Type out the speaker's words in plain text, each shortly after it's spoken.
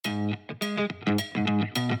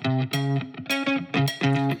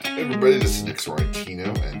everybody, this is Nick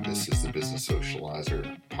Sorrentino, and this is the Business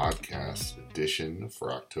Socializer Podcast edition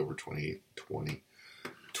for October 28th,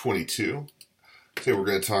 2022. Today we're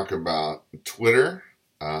going to talk about Twitter,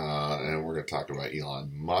 and we're going to talk about Elon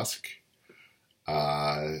Musk.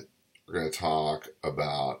 We're going to talk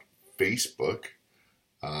about Facebook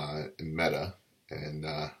and Meta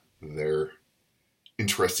and their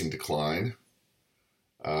interesting decline.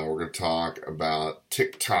 We're going to talk about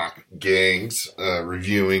TikTok gangs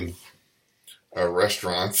reviewing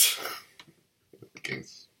restaurants.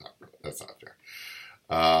 Gangs, that's not fair.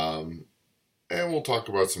 And we'll talk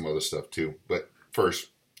about some other stuff too. But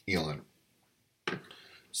first, Elon.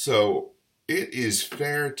 So it is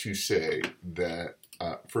fair to say that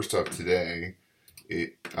first off today,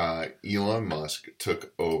 Elon Musk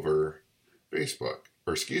took over Facebook,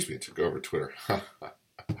 took over Twitter.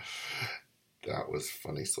 That was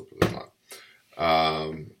funny slip of the tongue.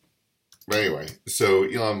 But anyway, so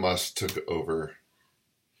Elon Musk took over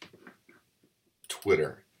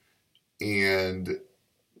Twitter. And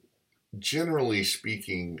generally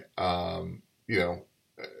speaking, a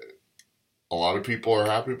lot of people are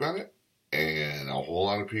happy about it. And a whole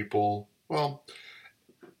lot of people, kind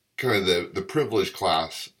of the privileged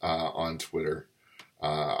class on Twitter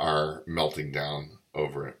are melting down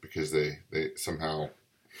over it because they somehow...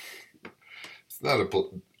 Not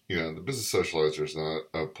the Business Socializer is not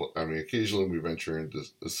occasionally we venture into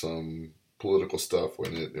some political stuff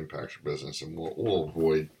when it impacts your business, and we'll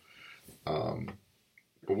avoid,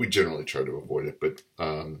 but we generally try to avoid it. But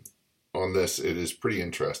on this, it is pretty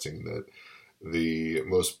interesting that the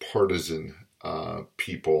most partisan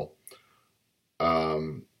people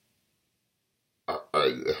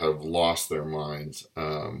have lost their minds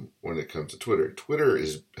when it comes to Twitter. Twitter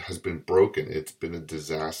has been broken. It's been a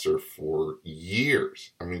disaster for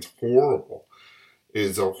years. I mean, it's horrible.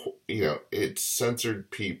 It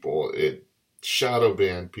censored people. It shadow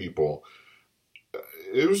banned people.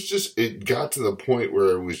 It got to the point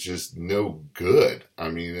where it was just no good. I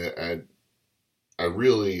mean, I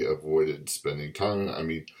really avoided spending time. I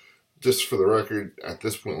mean, just for the record, at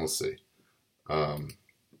this point, let's see.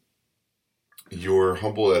 Your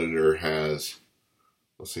humble editor has,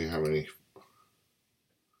 let's see how many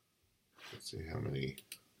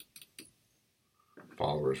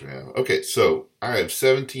followers we have. Okay, so I have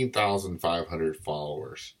 17,500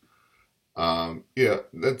 followers.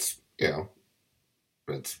 That's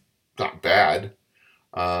not bad.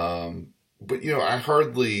 But I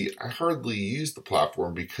hardly use the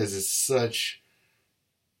platform because it's such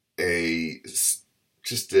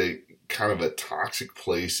just a kind of a toxic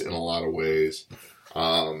place in a lot of ways.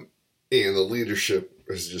 And the leadership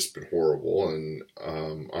has just been horrible. And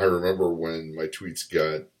I remember when my tweets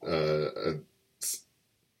got...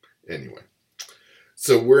 Anyway.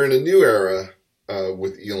 So we're in a new era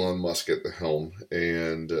with Elon Musk at the helm.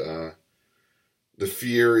 And the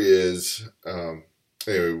fear is... anyway,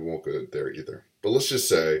 we won't go there either. But let's just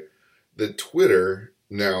say that Twitter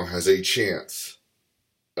now has a chance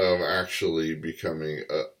of actually becoming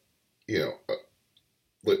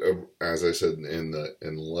as I said in the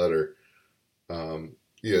letter,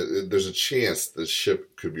 there's a chance the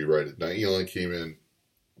ship could be righted. Now, Elon came in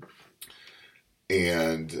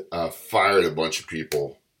and fired a bunch of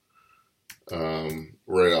people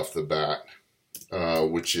right off the bat,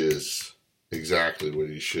 which is exactly what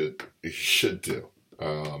he should do.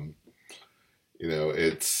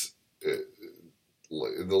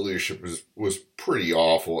 The leadership was pretty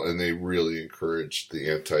awful, and they really encouraged the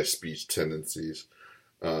anti-speech tendencies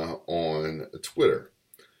on Twitter.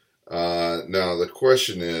 Now, the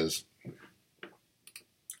question is,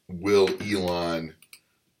 will Elon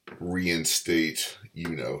reinstate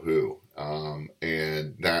you-know-who?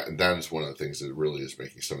 And that is one of the things that really is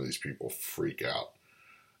making some of these people freak out.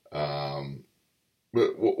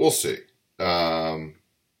 But we'll see.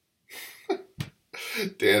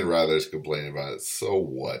 Dan Rather's complaining about it. So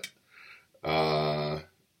what?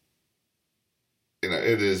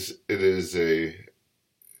 It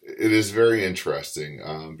is very interesting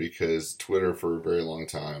because Twitter for a very long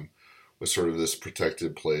time was sort of this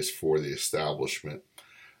protected place for the establishment,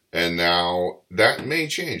 and now that may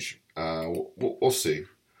change. We'll see.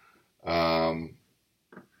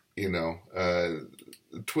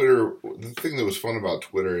 Twitter. The thing that was fun about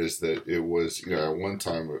Twitter is that it was, at one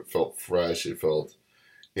time it felt fresh, it felt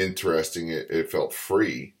interesting, it felt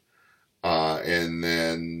free, and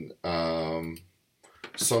then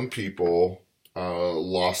some people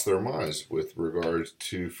lost their minds with regards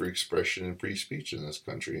to free expression and free speech in this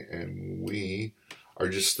country, and we are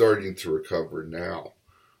just starting to recover now.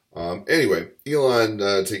 Anyway, Elon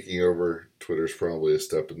taking over Twitter is probably a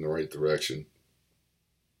step in the right direction.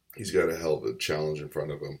 he's got a hell of a challenge in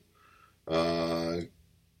front of him.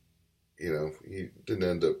 He didn't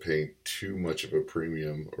end up paying too much of a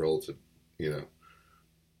premium relative,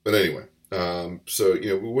 But anyway,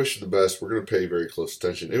 we wish you the best. We're going to pay very close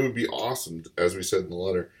attention. It would be awesome, as we said in the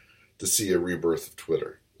letter, to see a rebirth of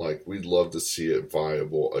Twitter. Like, we'd love to see it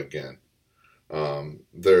viable again.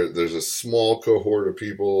 There's a small cohort of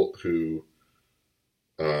people who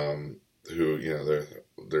they're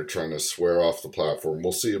trying to swear off the platform.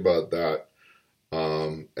 We'll see about that.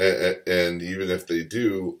 And even if they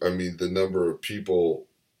do, I mean, the number of people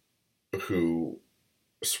who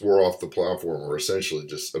swore off the platform or essentially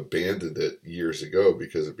just abandoned it years ago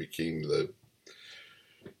because it became the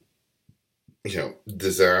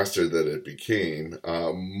disaster that it became,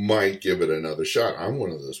 might give it another shot. I'm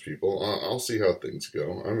one of those people. I'll see how things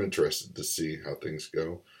go. I'm interested to see how things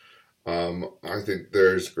go. I think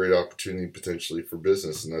there's great opportunity potentially for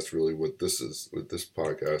business, and that's really what this is, with this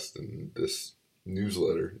podcast and this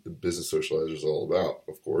newsletter, the Business Socializer, is all about,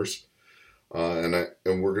 of course. And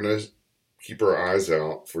we're gonna keep our eyes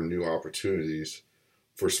out for new opportunities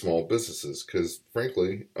for small businesses, because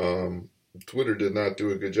frankly, Twitter did not do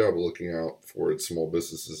a good job of looking out for its small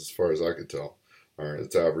businesses, as far as I could tell, or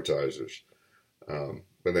its advertisers.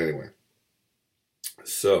 But anyway,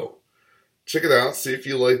 so check it out. See if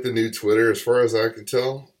you like the new Twitter. As far as I can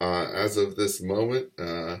tell, as of this moment,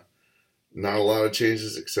 not a lot of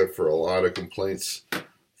changes, except for a lot of complaints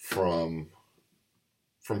from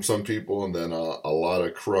some people, and then a lot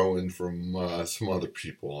of crowing from some other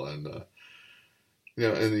people. And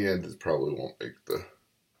in the end, it probably won't make the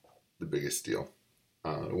biggest deal.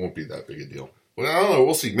 It won't be that big a deal. Well, I don't know.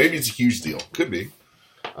 We'll see. Maybe it's a huge deal. Could be.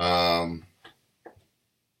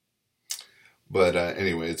 But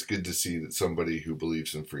anyway, it's good to see that somebody who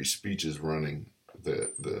believes in free speech is running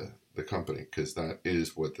the company, because that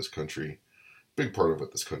is what this country, big part of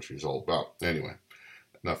what this country is all about. Anyway,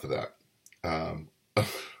 enough of that.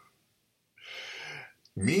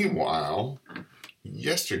 Meanwhile,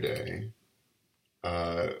 yesterday,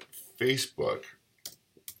 Facebook,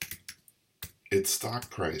 its stock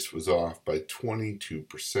price was off by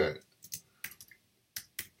 22%.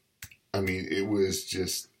 I mean, it was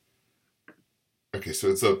just... Okay, so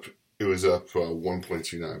it was up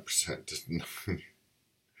 1.29%. Just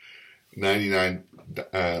 99,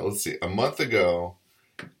 let's see, a month ago,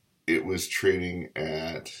 it was trading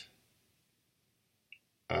at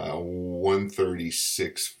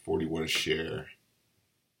 136.41 a share.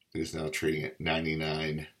 It is now trading at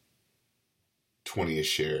 99.20 a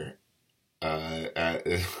share.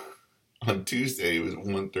 On Tuesday, it was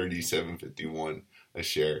 137.51 a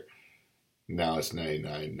share. Now it's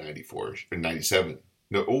 99.94 or 97.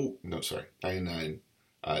 Sorry,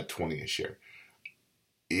 99.20 a share.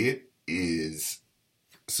 It is,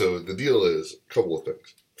 so the deal is a couple of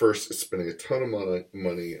things. First, it's spending a ton of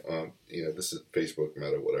money on, this is Facebook,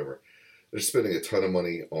 Meta, whatever. They're spending a ton of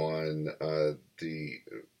money on the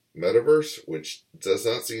metaverse, which does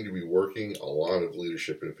not seem to be working. A lot of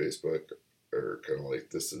leadership in Facebook are kind of like,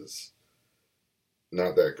 this is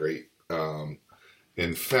not that great.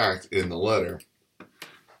 In fact, in the letter,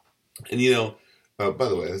 and by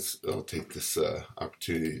the way, I'll take this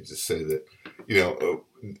opportunity to say that,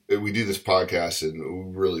 we do this podcast, and we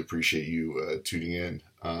really appreciate you tuning in,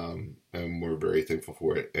 and we're very thankful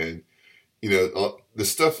for it. And a lot of the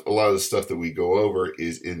stuff that we go over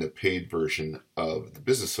is in the paid version of the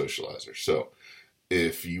Business Socializer. So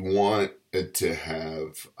if you want to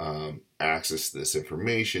have access to this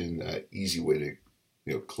information, easy way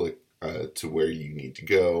to click to where you need to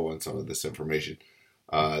go on some of this information.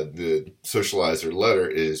 The Socializer letter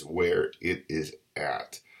is where it is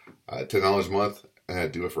at. $10 a month,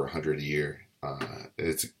 do it for $100 a year.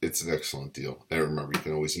 It's an excellent deal. And remember, you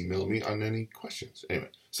can always email me on any questions. Anyway,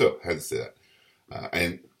 so I had to say that.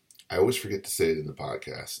 And I always forget to say it in the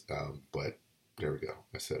podcast, but there we go.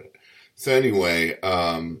 I said it. So anyway,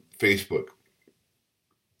 Facebook.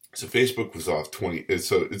 So Facebook was off 20.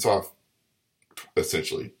 So it's off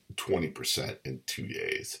essentially 20% in 2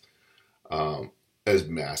 days. As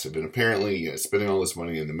massive. And apparently, spending all this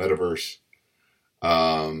money in the metaverse.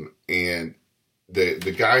 And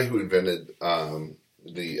the guy who invented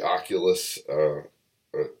the Oculus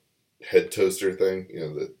head toaster thing,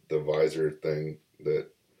 the visor thing that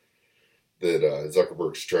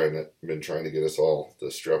Zuckerberg's been trying to get us all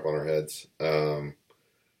to strap on our heads.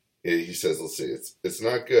 He says, let's see, it's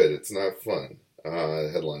not good, it's not fun.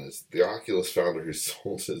 The headline is, the Oculus founder who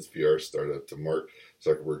sold his VR startup to Mark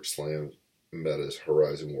Zuckerberg slammed Meta's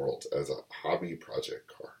Horizon Worlds as a hobby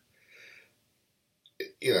project car.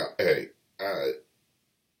 Hey,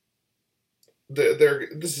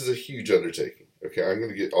 this is a huge undertaking.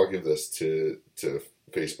 Okay, I'll give this to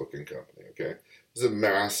Facebook and company. Okay, it's a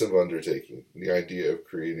massive undertaking. The idea of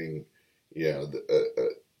creating, a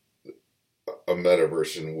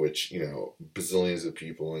metaverse in which bazillions of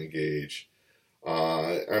people engage.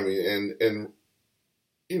 I mean, and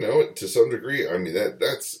to some degree, I mean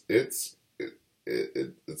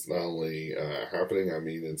it's not only happening. I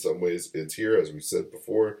mean, in some ways, it's here, as we said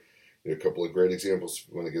before. A couple of great examples. If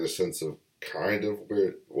you want to get a sense of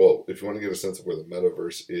if you want to get a sense of where the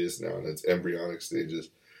metaverse is now in its embryonic stages,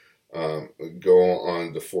 go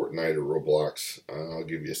on to Fortnite or Roblox. I'll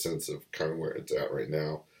give you a sense of kind of where it's at right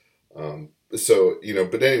now.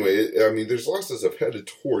 But anyway, I mean, there's lots of stuff headed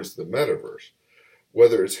towards the metaverse.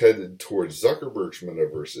 Whether it's headed towards Zuckerberg's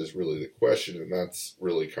metaverse is really the question, and that's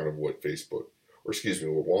really kind of what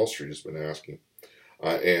what Wall Street has been asking,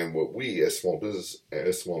 and what we as small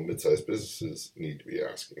mid-sized businesses need to be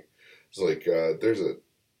asking. It's like where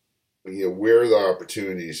are the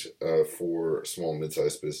opportunities for small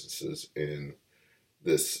mid-sized businesses in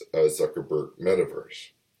this Zuckerberg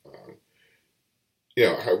metaverse?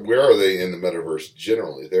 Where are they in the metaverse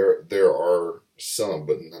generally? There are some,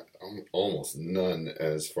 but almost none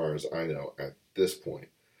as far as I know at this point.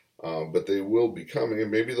 But they will be coming,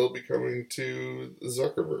 and maybe they'll be coming to the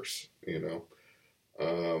Zuckerverse,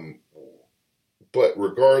 But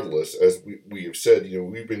regardless, as we have said,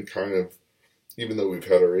 we've been kind of, even though we've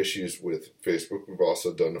had our issues with Facebook, we've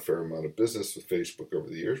also done a fair amount of business with Facebook over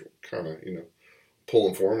the years. We're kind of,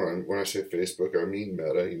 pulling form. When I say Facebook, I mean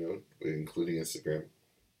Meta, including Instagram.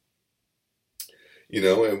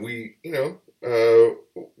 And we,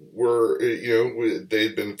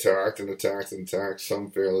 they've been attacked and attacked and attacked, a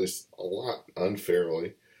lot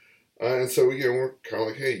unfairly. And so, we're kind of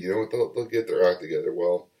like, hey, they'll get their act together.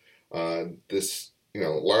 Well,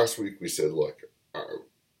 last week we said, look,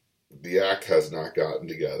 the act has not gotten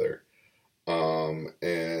together.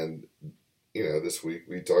 And this week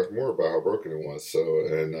we talked more about how broken it was. So,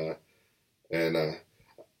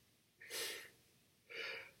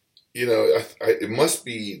 it must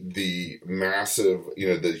be the massive,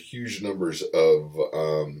 the huge numbers of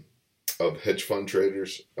hedge fund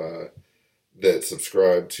traders that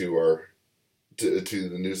subscribe to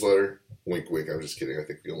the newsletter. Wink, wink. I'm just kidding. I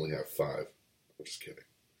think we only have 5. I'm just kidding.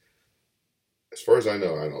 As far as I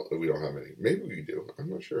know, we don't have any. Maybe we do. I'm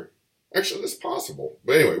not sure. Actually, that's possible.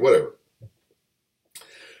 But anyway, whatever.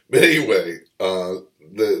 But anyway,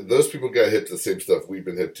 those people got hit to the same stuff we've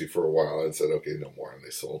been hit to for a while and said, okay, no more. And they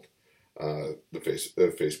sold the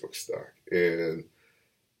Facebook stock. And,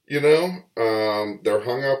 they're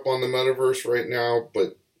hung up on the metaverse right now,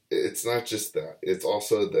 but it's not just that. It's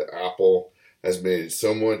also that Apple has made it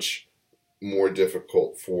so much more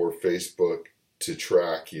difficult for Facebook to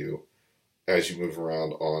track you as you move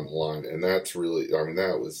around online. And that's really, that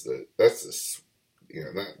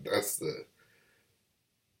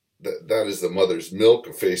is the mother's milk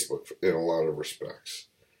of Facebook in a lot of respects.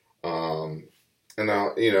 And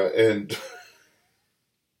now,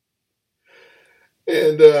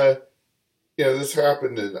 this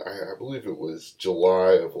happened in, I believe it was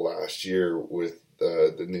July of last year with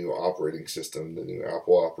the new operating system, the new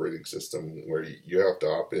Apple operating system, where you have to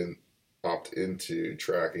opt into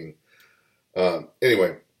tracking.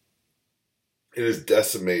 Anyway, it has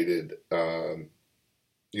decimated,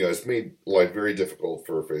 it's made life very difficult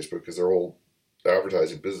for Facebook because their whole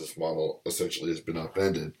advertising business model essentially has been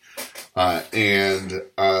upended. And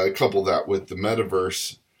couple that with the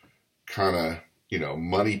metaverse kind of,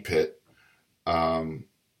 money pit.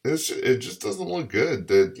 It just doesn't look good.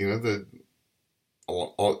 That, a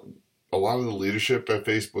lot of the leadership at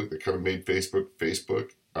Facebook that kind of made Facebook,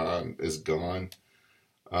 is gone.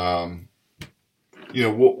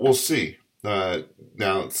 We'll see.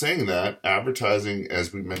 Now, saying that, advertising,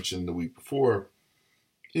 as we mentioned the week before,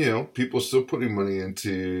 people are still putting money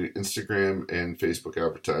into Instagram and Facebook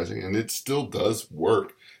advertising, and it still does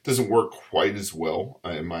work. It doesn't work quite as well,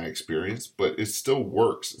 in my experience, but it still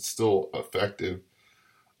works. It's still effective.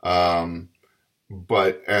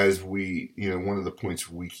 But as we, one of the points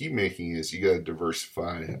we keep making is you got to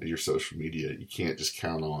diversify your social media. You can't just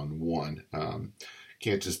count on one.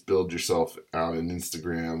 Can't just build yourself out in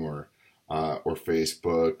Instagram or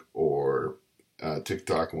Facebook or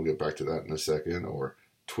TikTok, and we'll get back to that in a second, or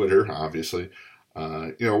Twitter, obviously,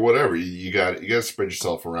 whatever. You got to spread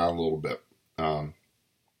yourself around a little bit.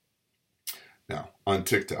 Now on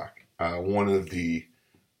TikTok, one of the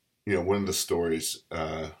stories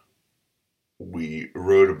we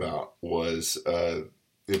wrote about was the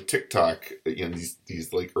TikTok,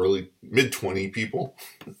 these like early mid-20 people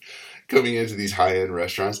coming into these high-end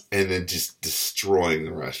restaurants and then just destroying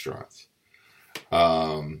the restaurants.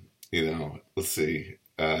 Let's see.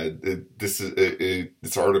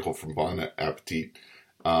 This article from Bon Appetit,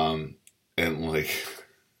 and like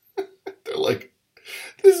they're like,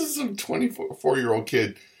 this is some 24-year-old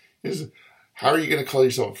kid. How are you going to call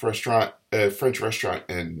yourself a French restaurant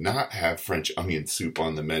and not have French onion soup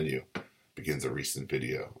on the menu? Begins a recent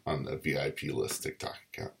video on the VIP list TikTok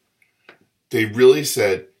account. They really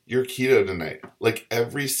said, you're keto tonight. Like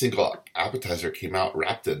every single appetizer came out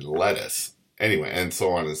wrapped in lettuce. Anyway, and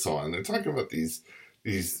so on and so on. They're talking about these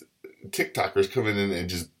TikTokers coming in and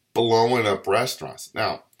just blowing up restaurants.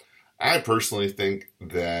 Now, I personally think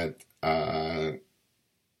that,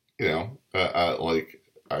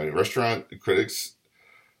 restaurant critics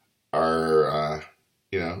are,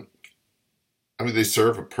 they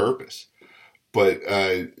serve a purpose. But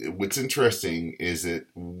what's interesting is that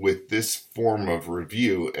with this form of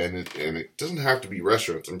review, and it doesn't have to be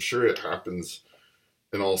restaurants. I'm sure it happens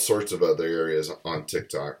in all sorts of other areas on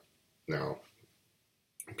TikTok now.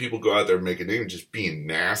 People go out there and make a name just being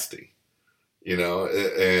nasty,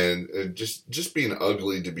 and just being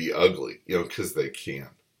ugly to be ugly, because they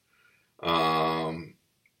can. If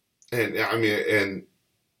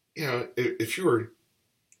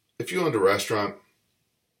you owned a restaurant,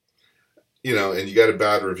 and you got a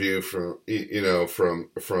bad review from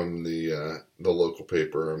the local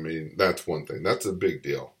paper, that's one thing. That's a big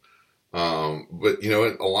deal. But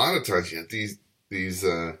a lot of times, these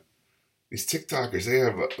TikTokers, they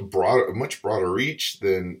have a much broader reach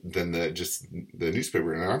than the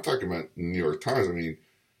newspaper. And I'm talking about the New York Times.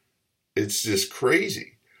 It's just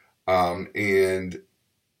crazy. And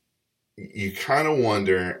you kind of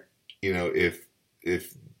wonder, if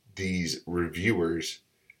these reviewers,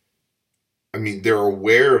 they're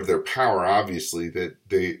aware of their power, obviously, that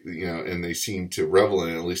they, and they seem to revel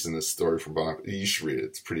in it, at least in this story from Bob. You should read it.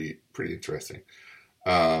 It's pretty interesting.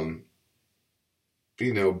 I'm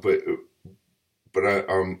willing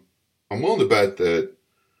to bet that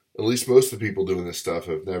at least most of the people doing this stuff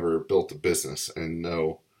have never built a business and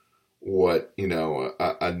know what,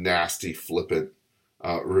 a nasty, flippant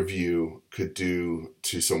review could do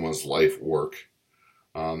to someone's life work.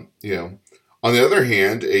 On the other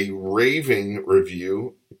hand, a raving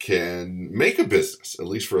review can make a business, at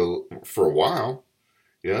least for a while.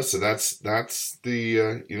 So that's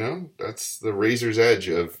the that's the razor's edge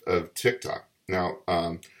of TikTok. Now,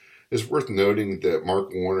 it's worth noting that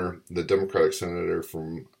Mark Warner, the Democratic senator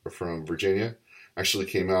from Virginia, actually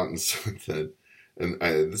came out and said that, and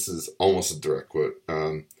this is almost a direct quote,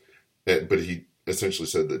 but he essentially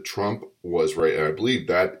said that Trump was right, and I believe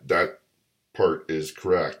that part is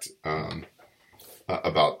correct.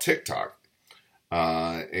 About TikTok.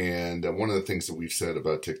 And one of the things that we've said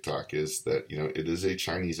about TikTok is that, it is a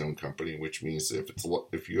Chinese-owned company, which means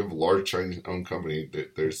if you have a large Chinese-owned company,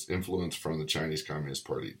 there's influence from the Chinese Communist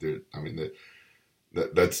Party.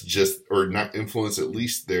 That's just, or not influence, at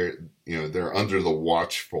least they're under the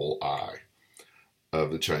watchful eye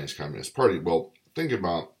of the Chinese Communist Party. Well, think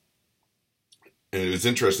about, and it was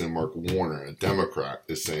interesting that Mark Warner, a Democrat,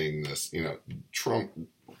 is saying this, Trump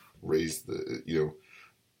raised the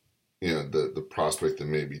prospect that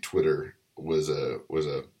maybe Twitter was a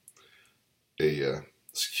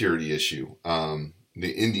security issue. The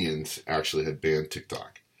Indians actually had banned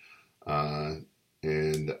TikTok, and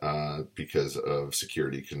because of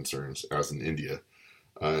security concerns, as in India,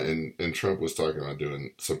 and Trump was talking about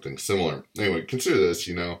doing something similar. Anyway, consider this,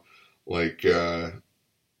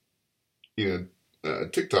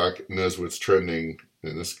 TikTok knows what's trending,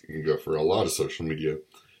 and this can go for a lot of social media,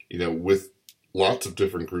 with lots of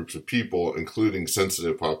different groups of people, including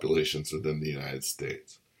sensitive populations within the United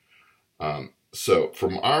States. So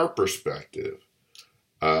from our perspective,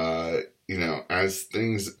 as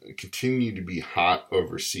things continue to be hot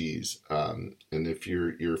overseas, and if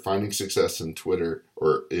you're finding success in Twitter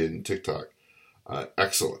or in TikTok,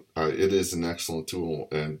 excellent. It is an excellent tool.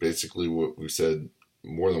 And basically what we've said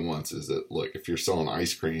more than once is that, look, if you're selling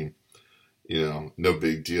ice cream, no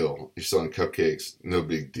big deal. You're selling cupcakes, no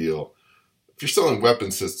big deal. If you're selling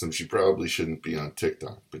weapon systems, you probably shouldn't be on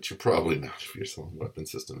TikTok, but you're probably not if you're selling weapon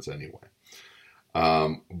systems anyway.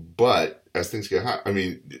 But as things get hot,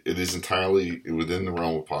 it is entirely within the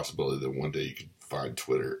realm of possibility that one day you could find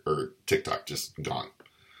Twitter or TikTok just gone.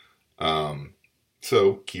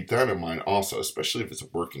 So keep that in mind also, especially if it's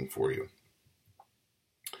working for you.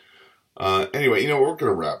 Anyway, we're going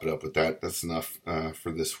to wrap it up with that. That's enough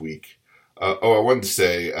for this week. I wanted to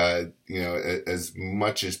say, as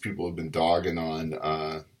much as people have been dogging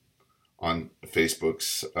on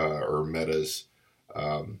Facebook's or Meta's,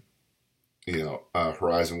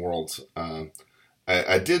 Horizon Worlds,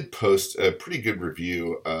 I did post a pretty good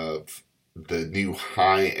review of new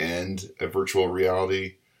high-end virtual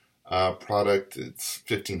reality product. It's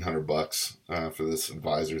 $1,500 for this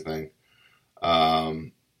advisor thing.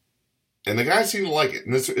 And the guys seem to like it,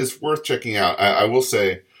 and it's worth checking out. I will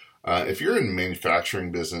say, if you're in a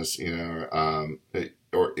manufacturing business,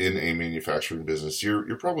 or in a manufacturing business,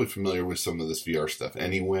 you're probably familiar with some of this VR stuff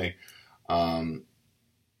anyway.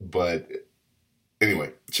 But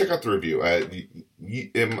anyway, check out the review.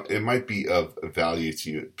 It might be of value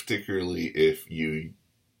to you, particularly if you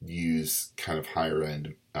use kind of higher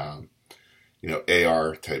end,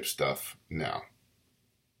 AR type stuff now.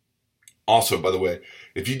 Also, by the way,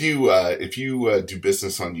 if you do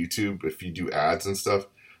business on YouTube, if you do ads and stuff,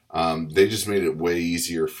 they just made it way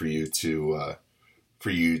easier for you to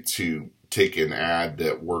take an ad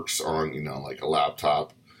that works on like a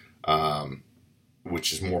laptop,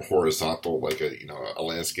 which is more horizontal, like a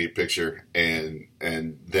landscape picture, and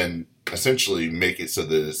then essentially make it so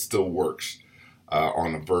that it still works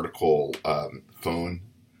on a vertical phone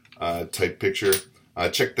type picture.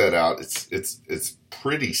 Check that out. It's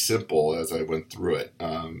pretty simple as I went through it.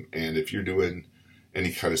 And if you're doing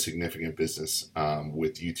any kind of significant business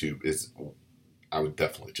with YouTube, I would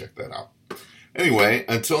definitely check that out. Anyway,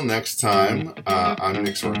 until next time, I'm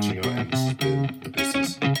Nick Sorrentino, and this has been